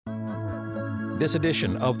This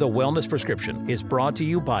edition of The Wellness Prescription is brought to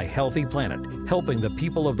you by Healthy Planet, helping the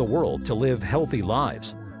people of the world to live healthy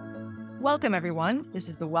lives. Welcome, everyone. This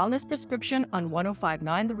is The Wellness Prescription on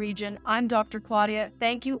 105.9 The Region. I'm Dr. Claudia.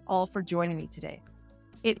 Thank you all for joining me today.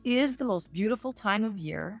 It is the most beautiful time of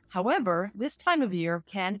year. However, this time of year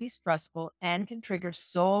can be stressful and can trigger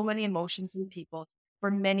so many emotions in people for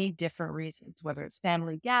many different reasons, whether it's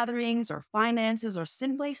family gatherings or finances or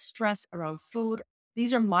simply stress around food.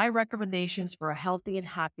 These are my recommendations for a healthy and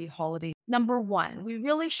happy holiday. Number one, we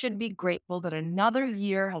really should be grateful that another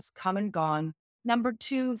year has come and gone. Number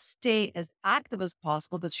two, stay as active as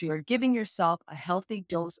possible, that you are giving yourself a healthy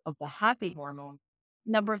dose of the happy hormone.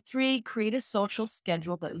 Number three, create a social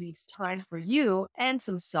schedule that leaves time for you and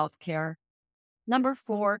some self-care. Number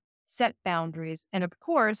four, set boundaries. And of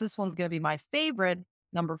course, this one's going to be my favorite.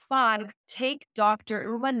 Number five, take Dr.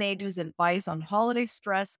 Naidoo's advice on holiday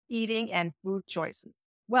stress, eating, and food choices.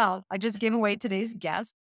 Well, I just gave away today's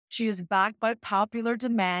guest. She is back by popular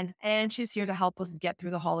demand, and she's here to help us get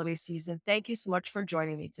through the holiday season. Thank you so much for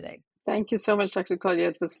joining me today. Thank you so much, Dr. Claudia.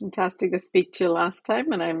 It was fantastic to speak to you last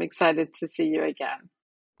time, and I'm excited to see you again.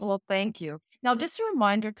 Well, thank you. Now, just a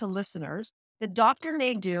reminder to listeners that Dr.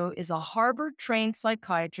 Naidoo is a Harvard-trained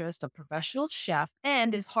psychiatrist, a professional chef,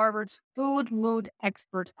 and is Harvard's food mood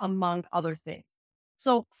expert, among other things.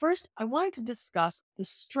 So first, I wanted to discuss the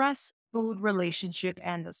stress-food relationship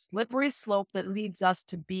and the slippery slope that leads us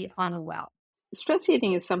to be unwell. Stress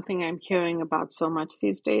eating is something I'm hearing about so much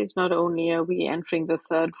these days. Not only are we entering the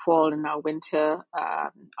third fall and now winter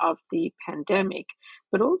of the pandemic,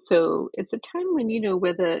 but also it's a time when,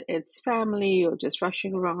 whether it's family or just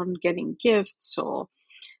rushing around getting gifts or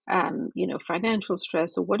financial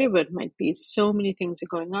stress or whatever it might be, so many things are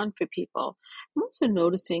going on for people. I'm also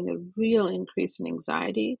noticing a real increase in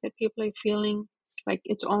anxiety that people are feeling. Like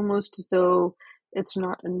it's almost as though it's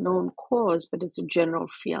not a known cause, but it's a general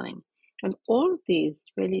feeling. And all of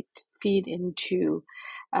these really feed into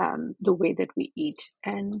the way that we eat.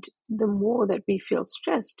 And the more that we feel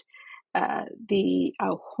stressed, our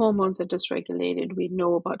hormones are dysregulated. We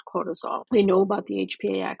know about cortisol. We know about the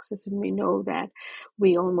HPA axis, and we know that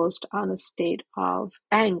we almost are in a state of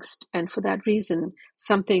angst. And for that reason,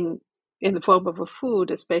 something in the form of a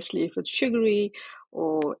food, especially if it's sugary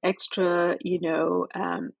or extra,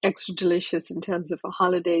 extra delicious in terms of a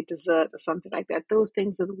holiday dessert or something like that, those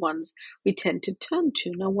things are the ones we tend to turn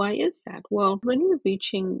to. Now, why is that? Well, when you're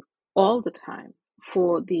reaching all the time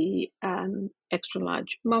for the extra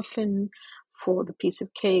large muffin, for the piece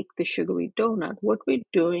of cake, the sugary donut, what we're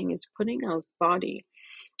doing is putting our body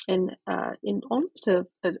in almost a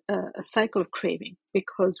cycle of craving,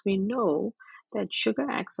 because we know that sugar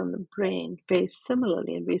acts on the brain very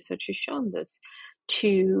similarly, and research has shown this,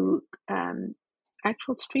 to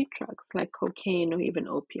actual street drugs like cocaine or even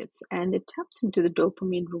opiates, and it taps into the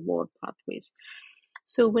dopamine reward pathways.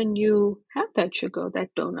 So when you have that sugar,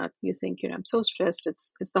 that donut, you think, I'm so stressed.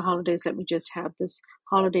 It's the holidays. Let me just have this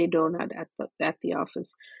holiday donut at the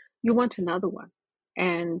office. You want another one,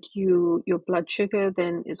 and your blood sugar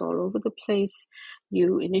then is all over the place.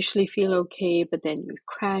 You initially feel okay, but then you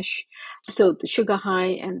crash. So the sugar high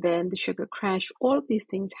and then the sugar crash. All of these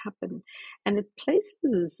things happen, and it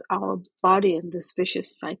places our body in this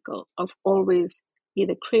vicious cycle of always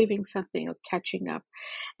either craving something or catching up.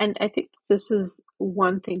 And I think this is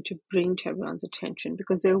one thing to bring to everyone's attention,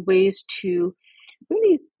 because there are ways to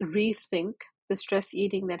really rethink the stress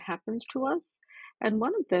eating that happens to us. And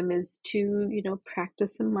one of them is to,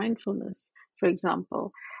 practice some mindfulness. For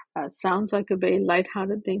example, sounds like a very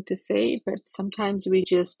lighthearted thing to say, but sometimes we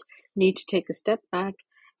just need to take a step back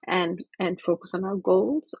and focus on our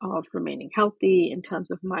goals of remaining healthy in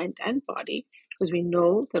terms of mind and body, because we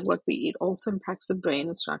know that what we eat also impacts the brain.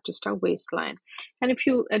 It's not just our waistline, and a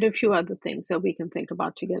few other things that we can think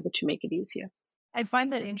about together to make it easier. I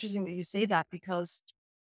find that interesting that you say that, because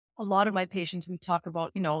a lot of my patients, we talk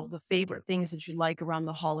about, the favorite things that you like around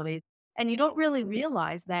the holidays. And you don't really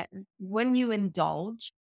realize that when you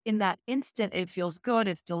indulge in that instant, it feels good,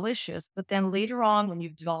 it's delicious. But then later on, when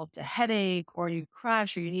you've developed a headache or you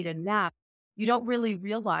crash or you need a nap, you don't really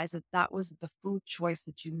realize that that was the food choice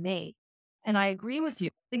that you made. And I agree with you.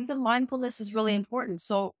 I think the mindfulness is really important.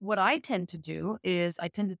 So what I tend to do is I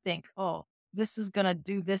tend to think, oh, this is going to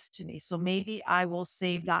do this to me. So maybe I will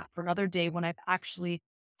save that for another day when I've actually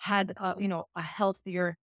had a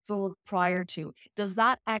healthier food prior to. Does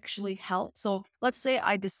that actually help? So let's say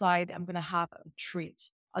I decide I'm going to have a treat,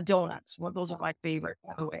 a donuts. Well, those are my favorite,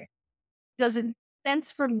 by the way. Does it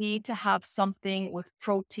sense for me to have something with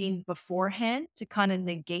protein beforehand to kind of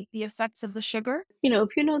negate the effects of the sugar?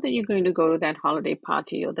 If you know that you're going to go to that holiday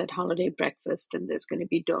party or that holiday breakfast and there's going to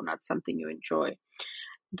be donuts, something you enjoy,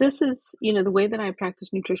 this is, the way that I practice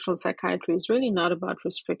nutritional psychiatry is really not about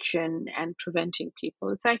restriction and preventing people.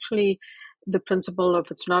 It's actually the principle of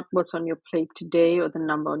it's not what's on your plate today or the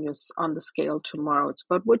number on the scale tomorrow. It's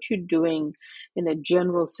about what you're doing in a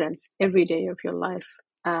general sense every day of your life,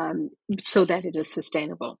 so that it is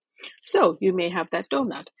sustainable. So you may have that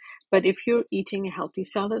donut, but if you're eating a healthy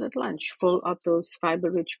salad at lunch, full of those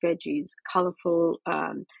fiber-rich veggies, colorful,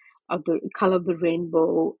 of the color of the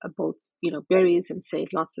rainbow, both berries and say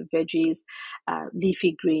lots of veggies,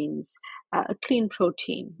 leafy greens, a clean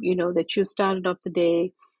protein. That you started off the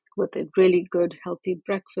day with a really good healthy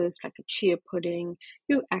breakfast like a chia pudding.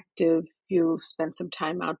 You're active. You spend some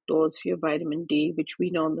time outdoors for your vitamin D, which we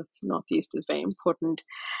know in the Northeast is very important.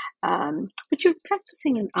 But you're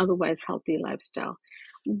practicing an otherwise healthy lifestyle.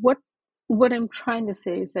 What what I'm trying to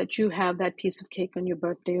say is that you have that piece of cake on your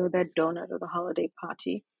birthday or that donut or the holiday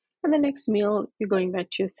party. And the next meal, you're going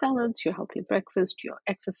back to your salads, your healthy breakfast, your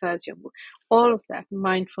exercise, all of that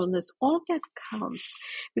mindfulness, all of that counts.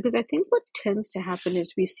 Because I think what tends to happen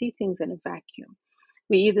is we see things in a vacuum.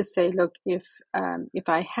 We either say, look, if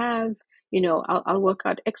I have, I'll work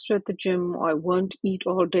out extra at the gym, or I won't eat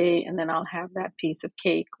all day, and then I'll have that piece of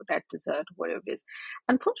cake or that dessert, whatever it is.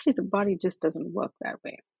 Unfortunately, the body just doesn't work that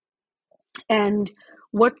way. And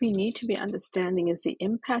what we need to be understanding is the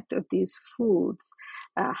impact of these foods,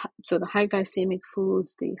 so the high glycemic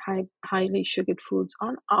foods, the highly sugared foods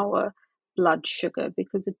on our blood sugar,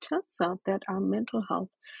 because it turns out that our mental health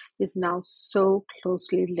is now so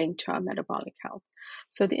closely linked to our metabolic health.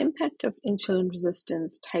 So the impact of insulin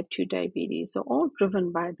resistance, type 2 diabetes are all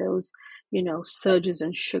driven by those, surges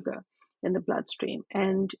in sugar in the bloodstream.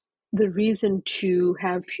 And the reason to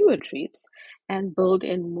have fewer treats and build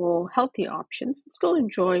in more healthy options and still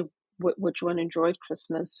enjoy which one enjoyed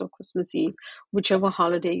Christmas or Christmas Eve, whichever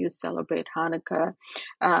holiday you celebrate, Hanukkah,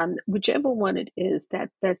 whichever one it is,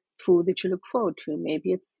 that food that you look forward to.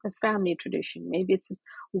 Maybe it's a family tradition, maybe it's a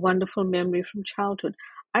wonderful memory from childhood.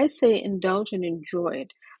 I say indulge and enjoy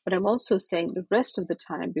it, but I'm also saying the rest of the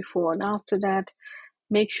time, before and after that,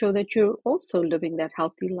 make sure that you're also living that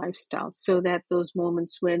healthy lifestyle, so that those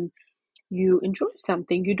moments when you enjoy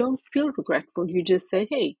something, you don't feel regretful. You just say,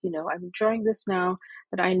 hey, I'm enjoying this now,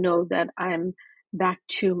 but I know that I'm back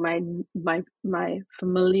to my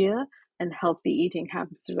familiar and healthy eating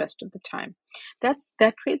habits the rest of the time.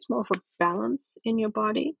 That creates more of a balance in your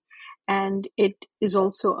body. And it is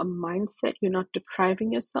also a mindset. You're not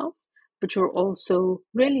depriving yourself, but you're also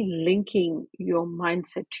really linking your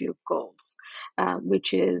mindset to your goals,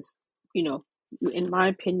 which is, in my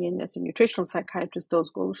opinion, as a nutritional psychiatrist, those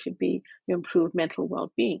goals should be your improved mental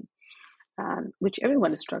well-being, which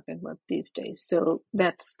everyone is struggling with these days. So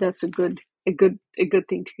that's a good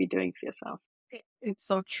thing to be doing for yourself. It's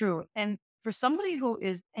so true. And for somebody who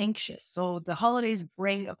is anxious, so the holidays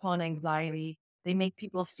bring upon anxiety. They make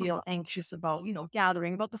people feel anxious about,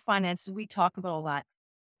 gathering, about the finances. We talk about all that.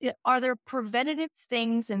 Are there preventative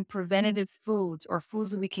things and preventative foods or foods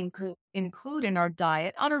that we can include in our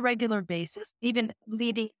diet on a regular basis, even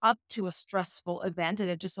leading up to a stressful event? And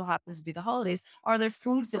it just so happens to be the holidays. Are there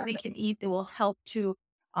foods that we can eat that will help to,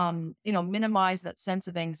 minimize that sense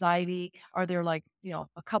of anxiety? Are there a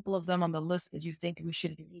couple of them on the list that you think we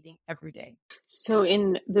should be eating every day? So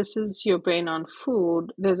in This Is Your Brain on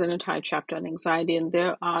Food, there's an entire chapter on anxiety, and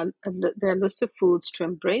there are lists of foods to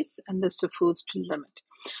embrace and lists of foods to limit.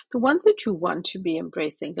 The ones that you want to be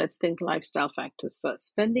embracing, let's think lifestyle factors first.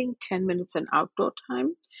 Spending 10 minutes in outdoor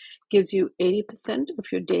time gives you 80% of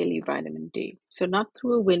your daily vitamin D. So not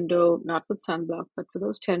through a window, not with sunblock, but for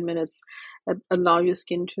those 10 minutes, allow your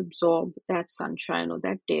skin to absorb that sunshine or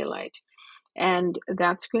that daylight. And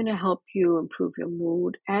that's going to help you improve your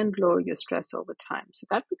mood and lower your stress over time. So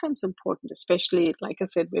that becomes important, especially, like I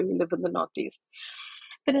said, where we live in the Northeast.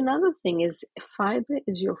 But another thing is, fiber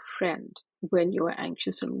is your friend when you are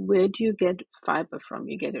anxious. And where do you get fiber from?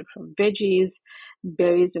 You get it from veggies,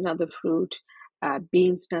 berries, and other fruit,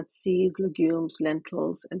 beans, nuts, seeds, legumes,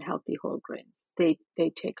 lentils, and healthy whole grains. They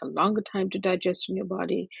take a longer time to digest in your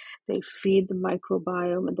body. They feed the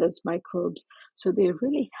microbiome and those microbes. So they're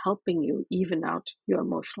really helping you even out your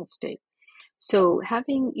emotional state. So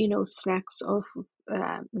having, snacks of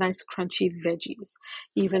nice crunchy veggies,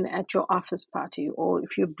 even at your office party, or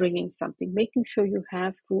if you're bringing something, making sure you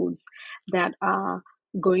have foods that are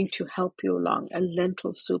going to help you along. A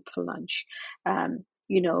lentil soup for lunch,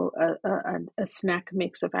 a snack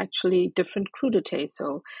mix of actually different crudités,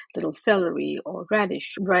 so little celery or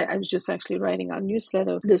radish. Right, I was just actually writing our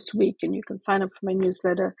newsletter this week, and you can sign up for my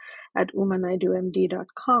newsletter at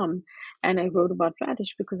umanaidoomd.com. And I wrote about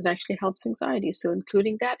radish because it actually helps anxiety. So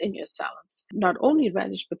including that in your salads, not only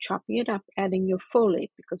radish, but chopping it up, adding your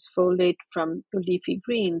folate, because folate from your leafy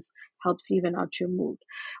greens helps even out your mood.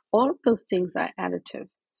 All of those things are additive.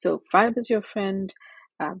 So fiber is your friend.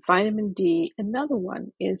 Vitamin D. Another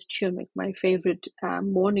one is turmeric. My favorite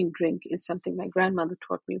morning drink is something my grandmother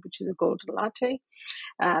taught me, which is a golden latte.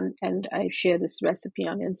 And I share this recipe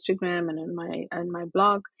on Instagram and on my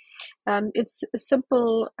blog. It's a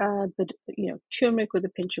simple, but turmeric with a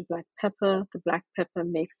pinch of black pepper. The black pepper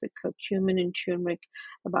makes the curcumin in turmeric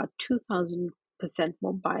about 2,000%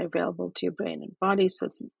 more bioavailable to your brain and body. So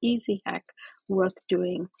it's an easy hack worth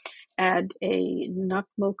doing. Add a nut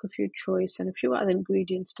milk of your choice and a few other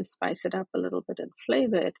ingredients to spice it up a little bit and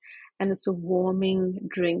flavor it. And it's a warming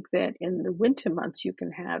drink that in the winter months you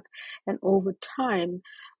can have. And over time,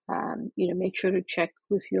 make sure to check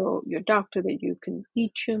with your doctor that you can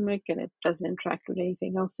eat turmeric and it doesn't interact with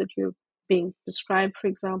anything else that you're being prescribed, for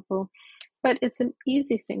example. But it's an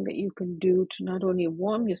easy thing that you can do to not only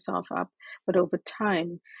warm yourself up, but over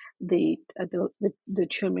time, the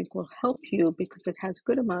turmeric will help you because it has a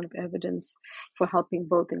good amount of evidence for helping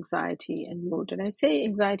both anxiety and mood. And I say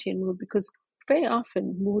anxiety and mood because very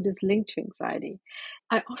often mood is linked to anxiety.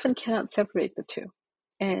 I often cannot separate the two.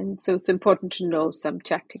 And so it's important to know some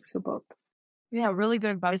tactics for both. Yeah, really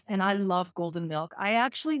good advice. And I love golden milk. I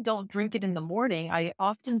actually don't drink it in the morning. I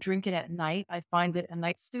often drink it at night. I find it a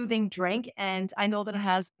nice soothing drink. And I know that it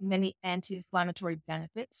has many anti-inflammatory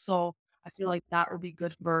benefits. So I feel like that would be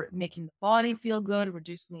good for making the body feel good,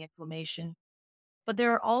 reducing the inflammation. But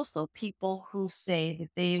there are also people who say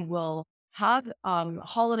that they will have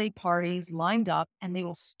holiday parties lined up and they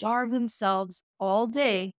will starve themselves all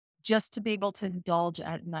day just to be able to indulge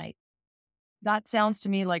at night. That sounds to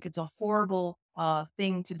me like it's a horrible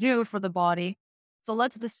thing to do for the body. So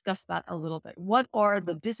let's discuss that a little bit. What are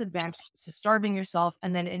the disadvantages to starving yourself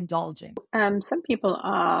and then indulging? Some people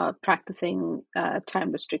are practicing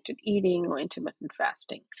time restricted eating or intermittent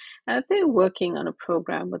fasting. And if they're working on a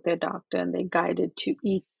program with their doctor and they're guided to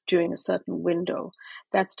eat during a certain window,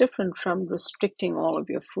 that's different from restricting all of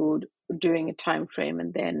your food during a time frame.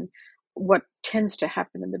 And then what tends to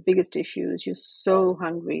happen, and the biggest issue is you're so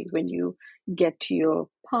hungry when you get to your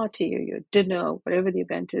party or your dinner or whatever the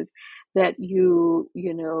event is, that you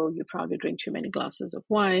probably drink too many glasses of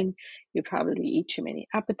wine, you probably eat too many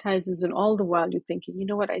appetizers, and all the while you're thinking, you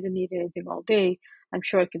know what, I didn't eat anything all day. I'm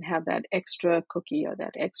sure I can have that extra cookie or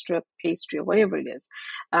that extra pastry or whatever it is,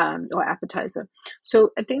 or appetizer.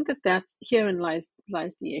 So I think that's herein lies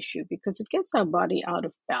the issue, because it gets our body out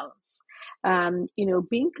of balance.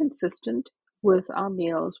 Being consistent with our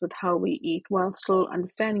meals, with how we eat, while still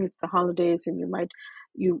understanding it's the holidays and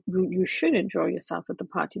you should enjoy yourself at the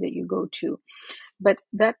party that you go to. But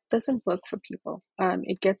that doesn't work for people.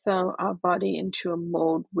 It gets our body into a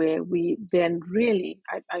mode where we then really,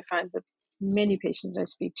 I find that many patients I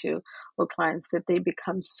speak to or clients, that they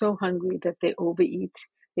become so hungry that they overeat,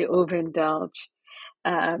 they overindulge,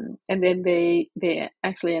 and then they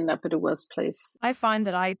actually end up at a worse place. I find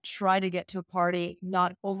that I try to get to a party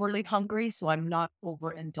not overly hungry, so I'm not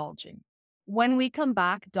overindulging. When we come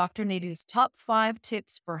back, Dr. Naidoo's top 5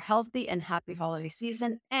 tips for healthy and happy holiday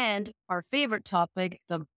season, and our favorite topic,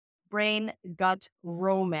 the brain gut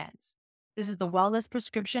romance. This is the Wellness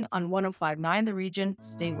Prescription on 1059 The Region.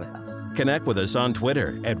 Stay with us. Connect with us on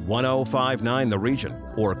Twitter at 1059 The Region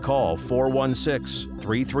or call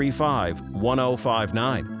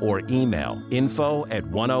 416-335-1059 or email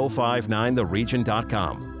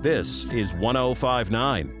info@1059theregion.com. This is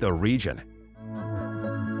 1059 The Region.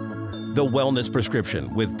 The Wellness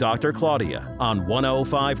Prescription with Dr. Claudia on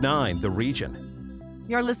 1059 The Region.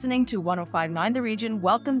 You're listening to 1059 The Region.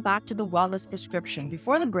 Welcome back to the Wellness Prescription.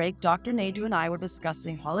 Before the break, Dr. Naidoo and I were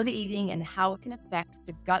discussing holiday eating and how it can affect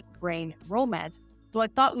the gut-brain romance. So I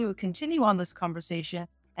thought we would continue on this conversation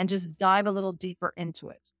and just dive a little deeper into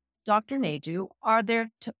it. Dr. Naidoo, are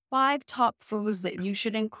there 5 top foods that you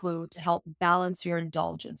should include to help balance your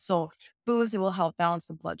indulgence? So foods that will help balance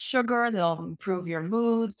the blood sugar, they'll improve your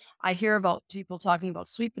mood. I hear about people talking about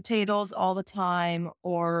sweet potatoes all the time,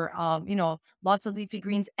 or, lots of leafy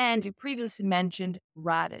greens. And you previously mentioned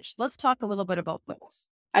radish. Let's talk a little bit about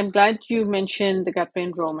those. I'm glad you mentioned the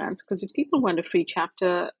gut-brain romance, because if people want a free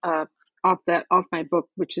chapter of my book,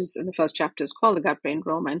 which is in the first chapter, is called The Gut-Brain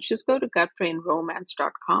Romance, just go to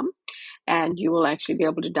gutbrainromance.com and you will actually be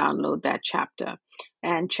able to download that chapter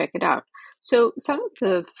and check it out. So some of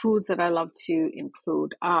the foods that I love to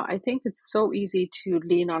include are, I think it's so easy to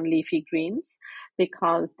lean on leafy greens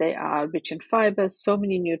because they are rich in fiber, so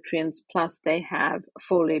many nutrients, plus they have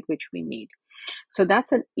folate, which we need. So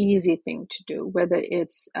that's an easy thing to do, whether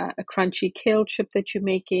it's a crunchy kale chip that you're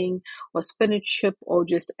making, or spinach chip, or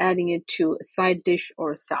just adding it to a side dish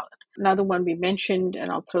or a salad. Another one we mentioned,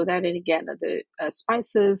 and I'll throw that in again, are the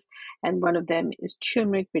spices. And one of them is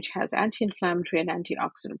turmeric, which has anti inflammatory and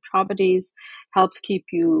antioxidant properties, helps keep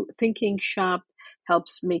you thinking sharp,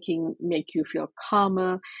 helps make you feel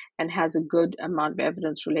calmer, and has a good amount of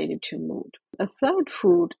evidence related to mood. A third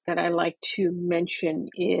food that I like to mention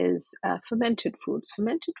is fermented foods.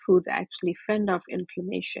 Fermented foods actually fend off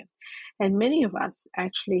inflammation, and many of us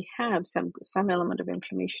actually have some element of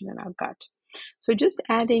inflammation in our gut. So just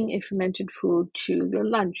adding a fermented food to your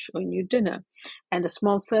lunch or in your dinner, and a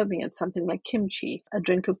small serving at something like kimchi, a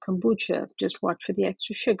drink of kombucha, just watch for the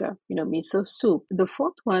extra sugar, miso soup. The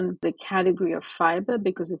fourth one, the category of fiber,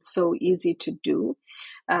 because it's so easy to do.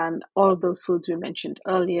 All of those foods we mentioned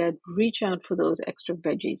earlier, reach out for those extra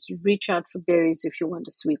veggies. Reach out for berries if you want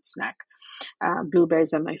a sweet snack.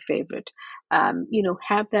 Blueberries are my favorite.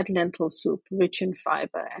 Have that lentil soup rich in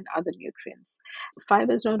fiber and other nutrients.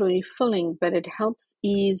 Fiber is not only filling, but it helps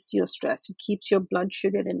ease your stress. It keeps your blood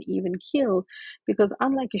sugar at an even keel because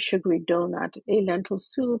unlike a sugary donut, a lentil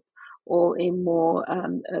soup or a more,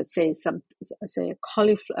 say a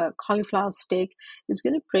cauliflower steak is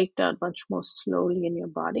going to break down much more slowly in your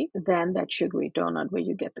body than that sugary donut where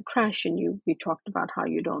you get the crash and we talked about how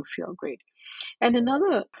you don't feel great. And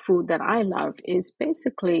another food that I love is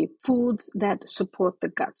basically foods that support the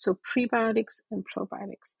gut. So prebiotics and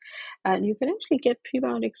probiotics. And you can actually get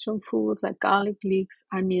prebiotics from foods like garlic leeks,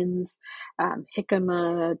 onions,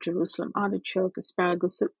 jicama, Jerusalem artichoke,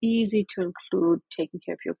 asparagus. So easy to include, taking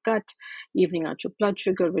care of your gut, evening out your blood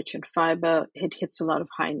sugar, rich in fiber. It hits a lot of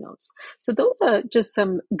high notes. So those are just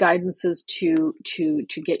some guidances to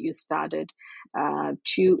get you started.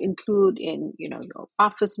 To include in your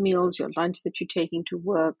office meals, your lunch that you're taking to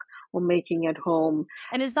work or making at home.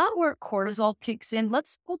 And is that where cortisol kicks in?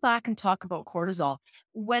 Let's go back and talk about cortisol.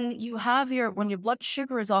 When your blood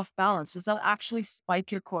sugar is off balance, does that actually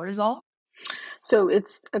spike your cortisol? So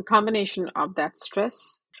it's a combination of that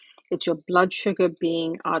stress. It's your blood sugar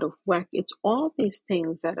being out of whack. It's all these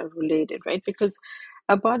things that are related, right? Because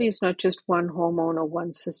our body is not just one hormone or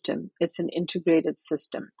one system. It's an integrated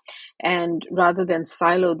system. And rather than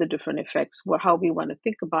silo the different effects, how we want to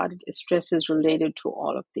think about it is stress is related to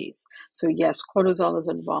all of these. So yes, cortisol is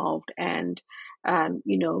involved, and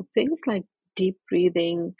things like deep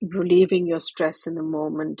breathing, relieving your stress in the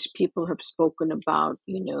moment. People have spoken about,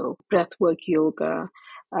 breathwork yoga,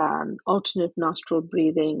 alternate nostril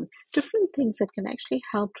breathing, different things that can actually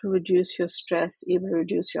help to reduce your stress, even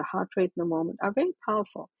reduce your heart rate in the moment, are very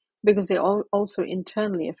powerful because they all also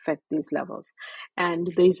internally affect these levels.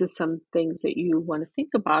 And these are some things that you want to think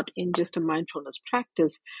about in just a mindfulness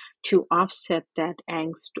practice to offset that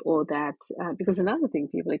angst or that, because another thing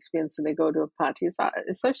people experience when they go to a party is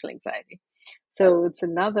social anxiety. So it's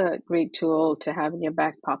another great tool to have in your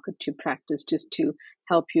back pocket to practice, just to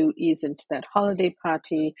help you ease into that holiday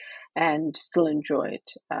party and still enjoy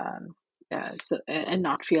it, and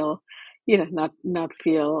not feel, not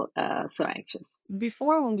feel so anxious.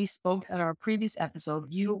 Before, when we spoke at our previous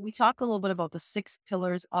episode, we talked a little bit about the 6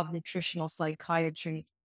 pillars of nutritional psychiatry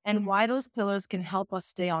and why those pillars can help us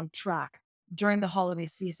stay on track during the holiday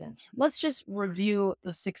season. Let's just review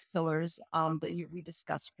the 6 pillars that we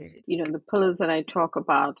discussed previously. The pillars that I talk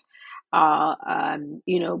about are,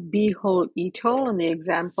 be whole, eat whole. And the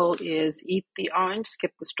example is eat the orange,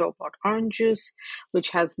 skip the store-bought orange juice, which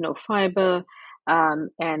has no fiber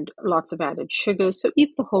and lots of added sugar. So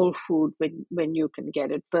eat the whole food when you can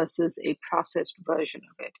get it versus a processed version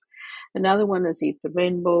of it. Another one is eat the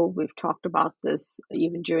rainbow. We've talked about this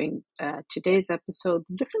even during today's episode.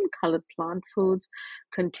 The different colored plant foods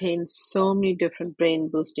contain so many different brain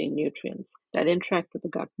boosting nutrients that interact with the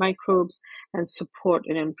gut microbes and support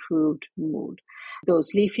an improved mood.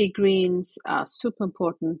 Those leafy greens are super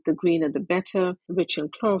important. The greener the better, rich in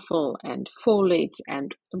chlorophyll and folate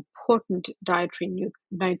and important dietary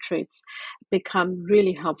nitrates become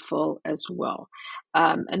really helpful as well.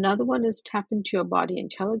 Another one is tap into your body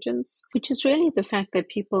intelligence, which is really the fact that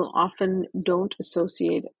people often don't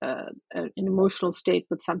associate an emotional state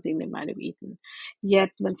with something they might have eaten.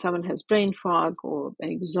 Yet when someone has brain fog or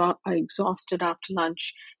are exhausted after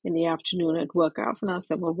lunch in the afternoon at work, I often ask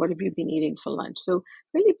them, well, what have you been eating for lunch? So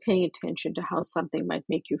really paying attention to how something might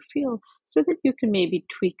make you feel so that you can maybe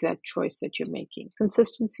tweak that choice that you're making.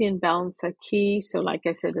 Consistency and balance are key. So, like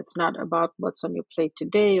I said, it's not about what's on your plate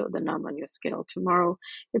today or the number on your scale tomorrow.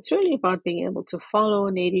 It's really about being able to follow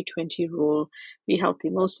an 80-20 rule, be healthy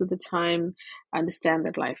most of the time, understand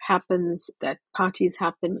that life happens, that parties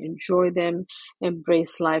happen, enjoy them,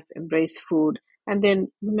 embrace life, embrace food, and then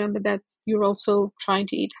remember that you're also trying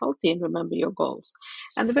to eat healthy and remember your goals.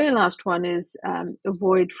 And the very last one is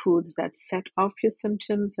avoid foods that set off your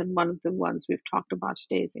symptoms. And one of the ones we've talked about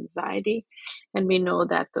today is anxiety. And we know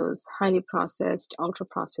that those highly processed, ultra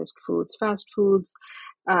processed foods, fast foods,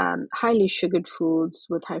 highly sugared foods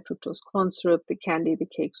with high fructose corn syrup, the candy, the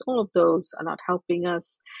cakes, all of those are not helping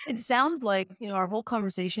us. It sounds like, our whole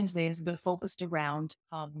conversation today has been focused around,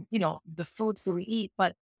 the foods that we eat,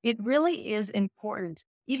 but it really is important,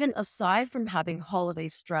 even aside from having holiday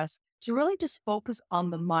stress, to really just focus on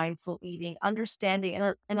the mindful eating,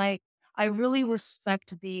 understanding, and I really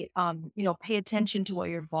respect the, pay attention to what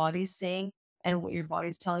your body's saying and what your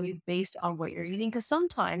body's telling you based on what you're eating, because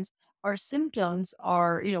sometimes our symptoms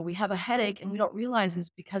are, we have a headache and we don't realize it's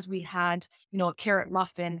because we had, a carrot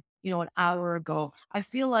muffin, an hour ago. I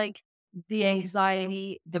feel like the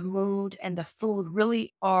anxiety, the mood, and the food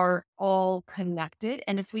really are all connected.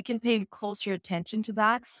 And if we can pay closer attention to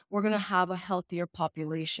that, we're going to have a healthier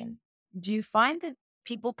population. Do you find that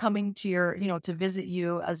people coming to to visit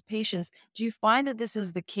you as patients, do you find that this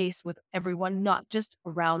is the case with everyone, not just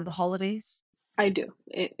around the holidays? I do.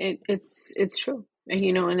 It's true,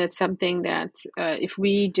 and and it's something that if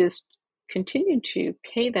we just continue to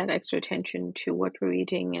pay that extra attention to what we're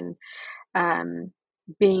eating and um,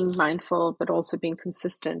 being mindful, but also being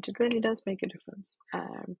consistent, it really does make a difference.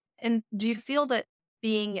 And do you feel that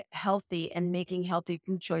being healthy and making healthy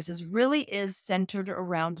food choices really is centered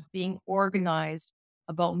around being organized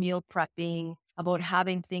about meal prepping, about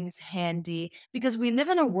having things handy? Because we live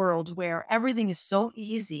in a world where everything is so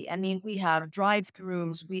easy. I mean, we have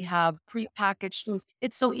drive-throughs, we have prepackaged foods.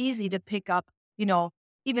 It's so easy to pick up,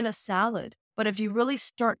 even a salad. But if you really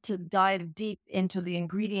start to dive deep into the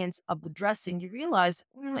ingredients of the dressing, you realize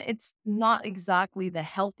it's not exactly the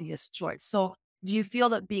healthiest choice. So, do you feel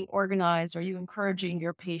that being organized, are you encouraging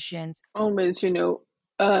your patients? Always, meal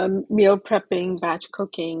prepping, batch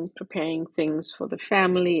cooking, preparing things for the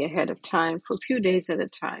family ahead of time for a few days at a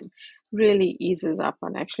time really eases up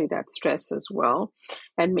on actually that stress as well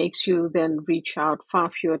and makes you then reach out far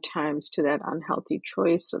fewer times to that unhealthy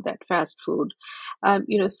choice or that fast food.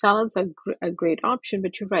 Salads are a great option,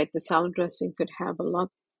 but you're right, the salad dressing could have a lot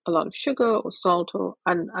of sugar or salt or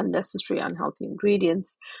unnecessary unhealthy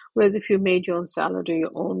ingredients. Whereas if you made your own salad or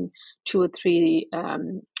your own two or three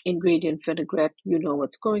ingredient vinaigrette, you know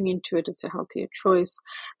what's going into it. It's a healthier choice.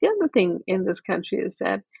 The other thing in this country is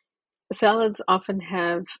that salads often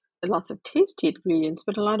have lots of tasty ingredients,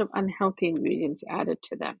 but a lot of unhealthy ingredients added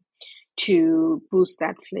to them to boost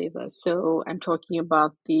that flavor. So I'm talking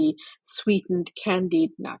about the sweetened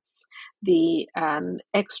candied nuts, the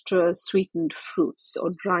extra sweetened fruits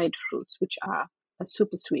or dried fruits, which are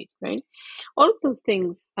super sweet, right? All of those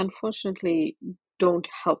things, unfortunately, don't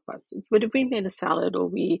help us. But if we made a salad or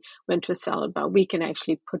we went to a salad bar, we can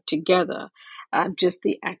actually put together just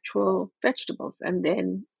the actual vegetables and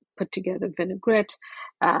then put together vinaigrette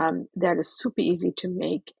that is super easy to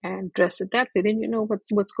make and dress it that way. Then you know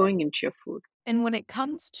what's going into your food. And when it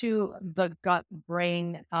comes to the gut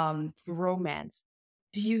brain romance,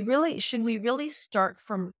 should we really start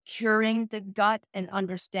from curing the gut and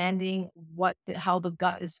understanding how the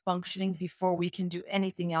gut is functioning before we can do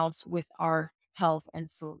anything else with our health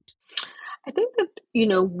and food? I think that,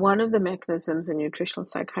 one of the mechanisms in nutritional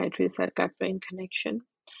psychiatry is that gut brain connection.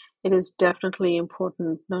 It is definitely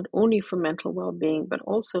important not only for mental well being, but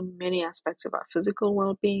also many aspects of our physical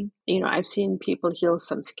well being. I've seen people heal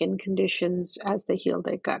some skin conditions as they heal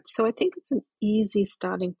their gut. So I think it's an easy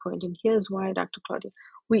starting point. And here's why, Dr. Claudia.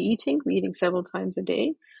 We're eating several times a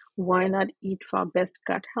day. Why not eat for our best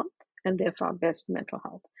gut health and therefore our best mental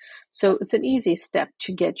health? So it's an easy step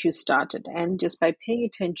to get you started. And just by paying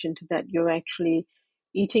attention to that, you're actually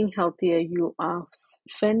eating healthier, you are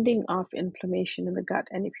fending off inflammation in the gut.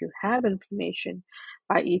 And if you have inflammation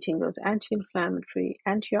by eating those anti inflammatory,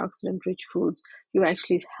 antioxidant rich foods, you're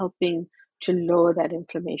actually helping to lower that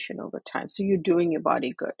inflammation over time. So you're doing your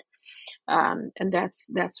body good. And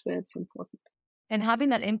that's where it's important. And having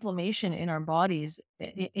that inflammation in our bodies,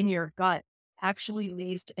 in your gut, actually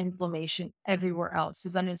leads to inflammation everywhere else. So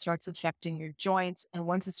then it starts affecting your joints. And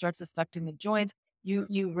once it starts affecting the joints,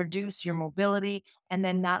 you reduce your mobility, and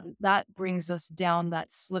then that brings us down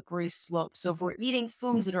that slippery slope. So if we're eating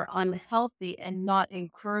foods that are unhealthy and not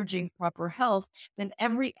encouraging proper health, then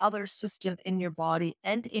every other system in your body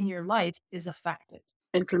and in your life is affected.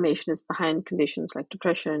 Inflammation is behind conditions like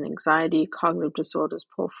depression and anxiety, cognitive disorders,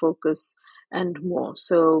 poor focus, and more.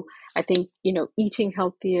 So I think, eating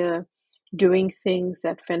healthier, doing things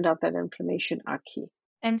that fend off that inflammation are key.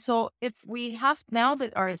 And so, if we have now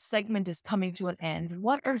that our segment is coming to an end,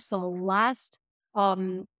 what are some last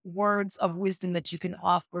words of wisdom that you can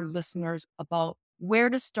offer listeners about where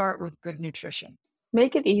to start with good nutrition?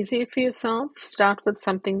 Make it easier for yourself. Start with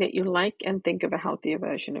something that you like and think of a healthier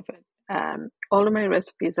version of it. All of my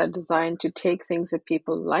recipes are designed to take things that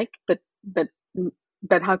people like, but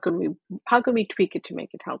how can we tweak it to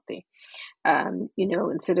make it healthy?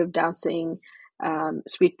 Instead of dousing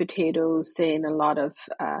sweet potatoes, say, in a lot of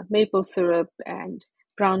maple syrup and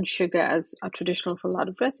brown sugar, as are traditional for a lot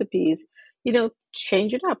of recipes,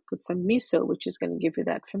 change it up with some miso, which is going to give you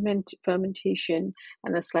that fermentation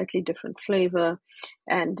and a slightly different flavor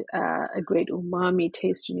and a great umami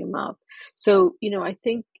taste in your mouth. So, I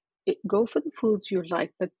think go for the foods you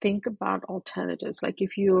like, but think about alternatives. Like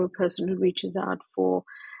if you're a person who reaches out for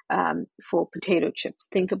potato chips,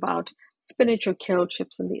 think about spinach or kale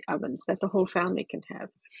chips in the oven that the whole family can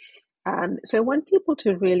have. So I want people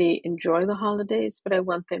to really enjoy the holidays, but I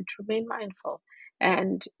want them to remain mindful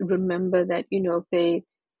and remember that, if they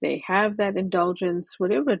have that indulgence,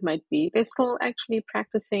 whatever it might be, they're still actually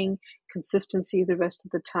practicing consistency the rest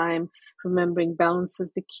of the time, remembering balance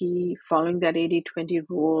is the key, following that 80-20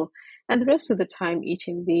 rule, and the rest of the time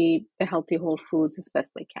eating the healthy whole foods as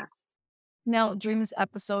best they can. Now, during this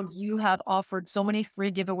episode, you have offered so many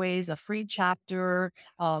free giveaways, a free chapter,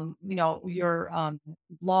 your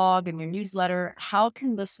blog and your newsletter. How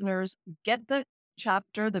can listeners get the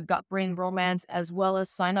chapter, The Gut Brain Romance, as well as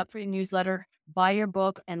sign up for your newsletter, buy your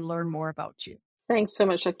book, and learn more about you? Thanks so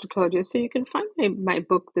much, Dr. Claudia. So you can find my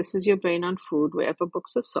book, This Is Your Brain on Food, wherever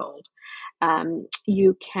books are sold.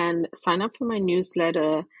 You can sign up for my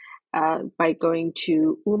newsletter by going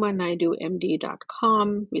to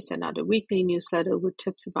umanaidoomd.com. We send out a weekly newsletter with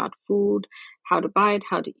tips about food, how to buy it,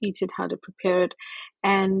 how to eat it, how to prepare it.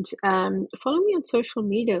 And follow me on social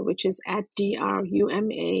media, which is at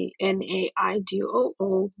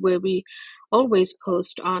DRUMANAIDOO, where we always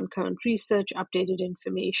post on current research, updated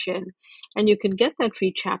information. And you can get that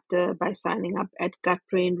free chapter by signing up at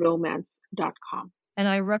gutbrainromance.com. And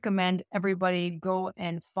I recommend everybody go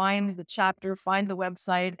and find the chapter, find the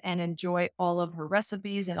website, and enjoy all of her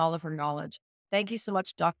recipes and all of her knowledge. Thank you so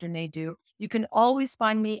much, Dr. Naidoo. You can always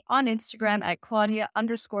find me on Instagram at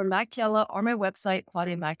Claudia_Macchiella or my website,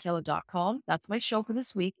 claudiamacchiella.com. That's my show for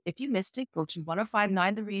this week. If you missed it, go to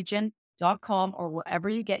 1059theregion.com or wherever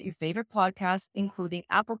you get your favorite podcasts, including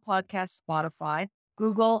Apple Podcasts, Spotify,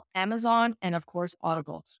 Google, Amazon, and of course,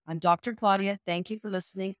 Audible. I'm Dr. Claudia. Thank you for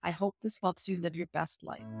listening. I hope this helps you live your best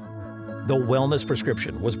life. The Wellness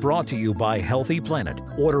Prescription was brought to you by Healthy Planet.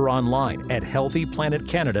 Order online at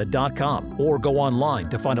healthyplanetcanada.com or go online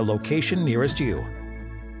to find a location nearest you.